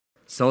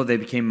So they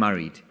became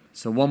married.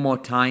 So one more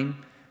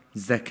time,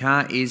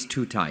 zakah is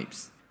two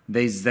types.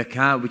 There is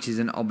zakah which is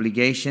an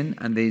obligation,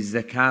 and there is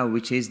zakah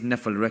which is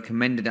nafal,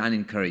 recommended and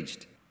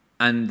encouraged.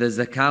 And the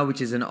zakah which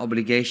is an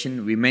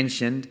obligation, we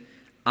mentioned,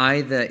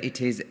 either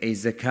it is a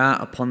zakah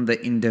upon the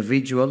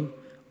individual,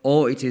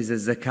 or it is a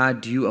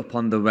zakah due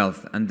upon the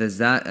wealth. And the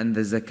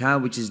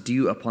zakah which is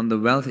due upon the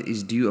wealth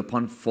is due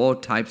upon four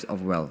types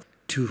of wealth.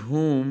 To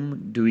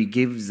whom do we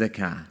give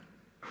zakah?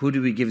 Who do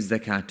we give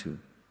zakah to?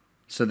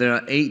 So there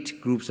are 8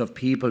 groups of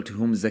people to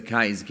whom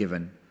zakah is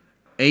given.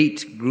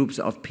 8 groups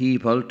of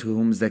people to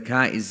whom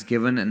zakah is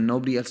given, and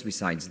nobody else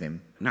besides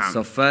them.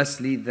 So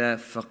firstly, the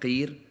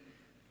faqir.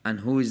 And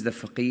who is the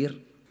faqir?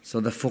 So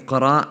the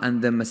fuqara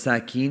and the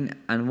masakin.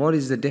 And what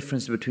is the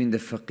difference between the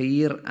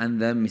faqir and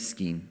the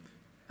miskin?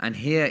 And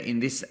here in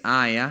this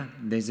ayah,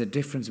 there's a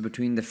difference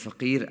between the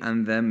faqir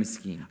and the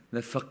miskin. The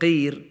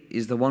faqir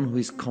is the one who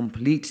is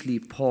completely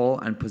poor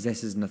and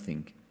possesses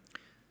nothing.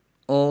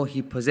 Or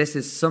he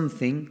possesses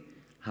something,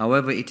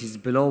 however it is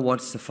below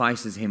what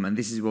suffices him. And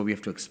this is what we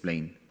have to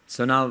explain.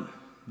 So now,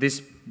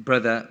 this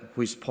brother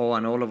who is poor,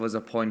 and all of us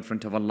are poor in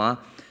front of Allah,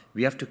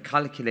 we have to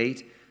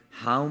calculate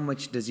how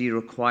much does he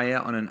require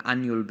on an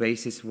annual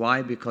basis.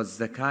 Why? Because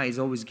zakah is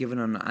always given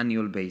on an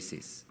annual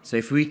basis. So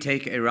if we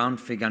take a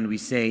round figure and we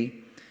say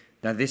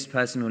that this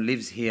person who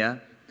lives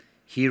here,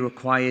 he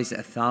requires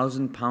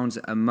 £1,000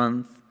 a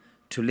month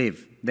to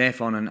live.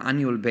 Therefore, on an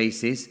annual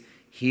basis,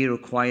 he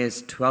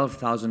requires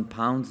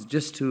 £12,000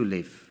 just to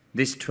live.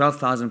 This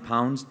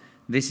 £12,000,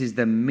 this is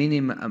the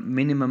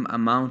minimum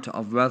amount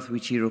of wealth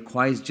which he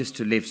requires just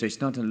to live. So it's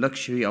not a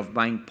luxury of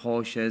buying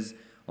Porsches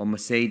or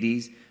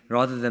Mercedes,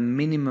 rather the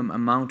minimum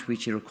amount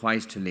which he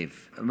requires to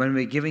live. When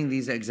we're giving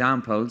these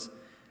examples,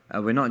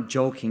 we're not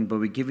joking, but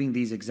we're giving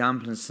these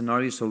examples and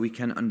scenarios so we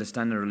can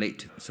understand and relate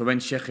to. So when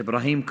Sheikh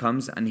Ibrahim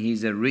comes, and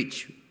he's a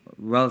rich,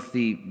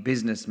 wealthy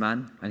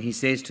businessman, and he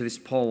says to this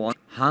poor one,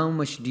 how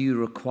much do you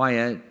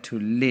require to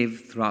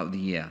live throughout the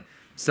year?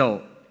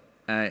 So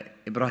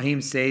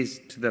Ibrahim says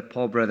to the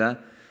poor brother,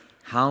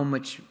 how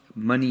much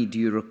money do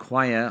you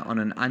require on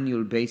an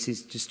annual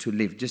basis just to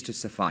live, just to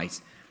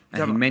suffice?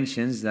 And he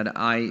mentions that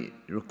I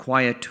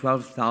require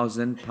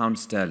 £12,000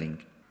 sterling.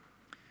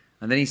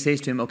 And then he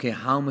says to him, okay,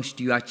 how much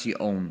do you actually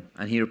own?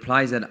 And he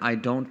replies that I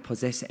don't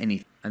possess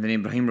anything. And then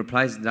Ibrahim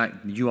replies that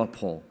you are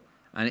poor.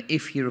 And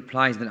if he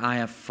replies that I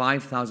have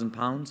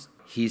 £5,000,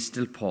 he is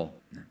still poor.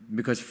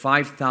 Because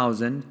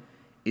 5,000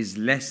 is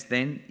less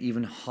than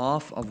even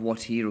half of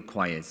what he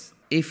requires.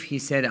 If he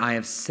said I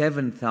have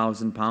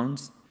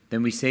 £7,000,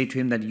 then we say to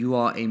him that you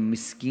are a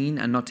miskin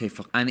and not a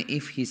faqir. And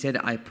if he said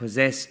I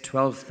possess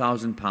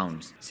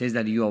 £12,000, says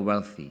that you are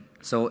wealthy.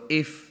 So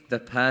if the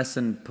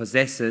person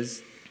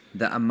possesses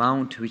the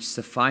amount which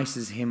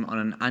suffices him on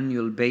an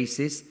annual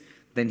basis,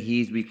 then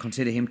we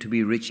consider him to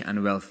be rich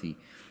and wealthy.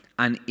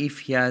 And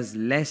if he has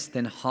less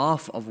than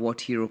half of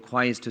what he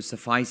requires to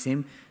suffice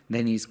him,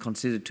 then he is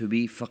considered to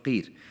be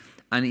faqir.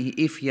 And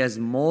if he has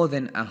more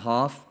than a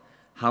half,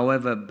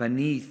 however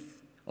beneath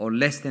or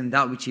less than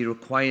that which he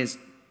requires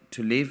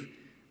to live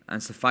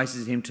and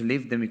suffices him to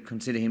live, then we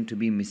consider him to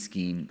be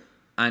miskin.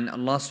 And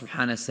Allah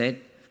subhanahu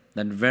said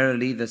that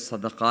verily the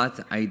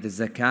sadaqat, ay the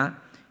zakah,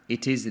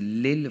 it is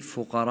lil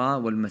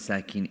fuqara wal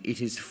masakin.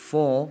 It is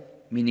for,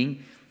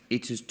 meaning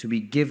it is to be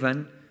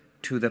given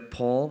to the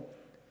poor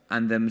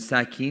and the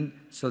masakin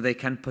so they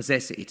can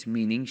possess it.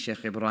 Meaning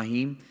Sheikh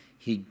Ibrahim,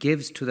 he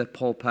gives to the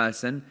poor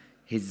person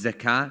his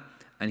zakah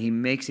and he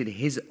makes it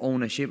his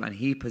ownership and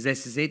he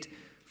possesses it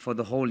for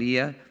the whole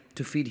year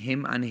to feed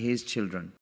him and his children.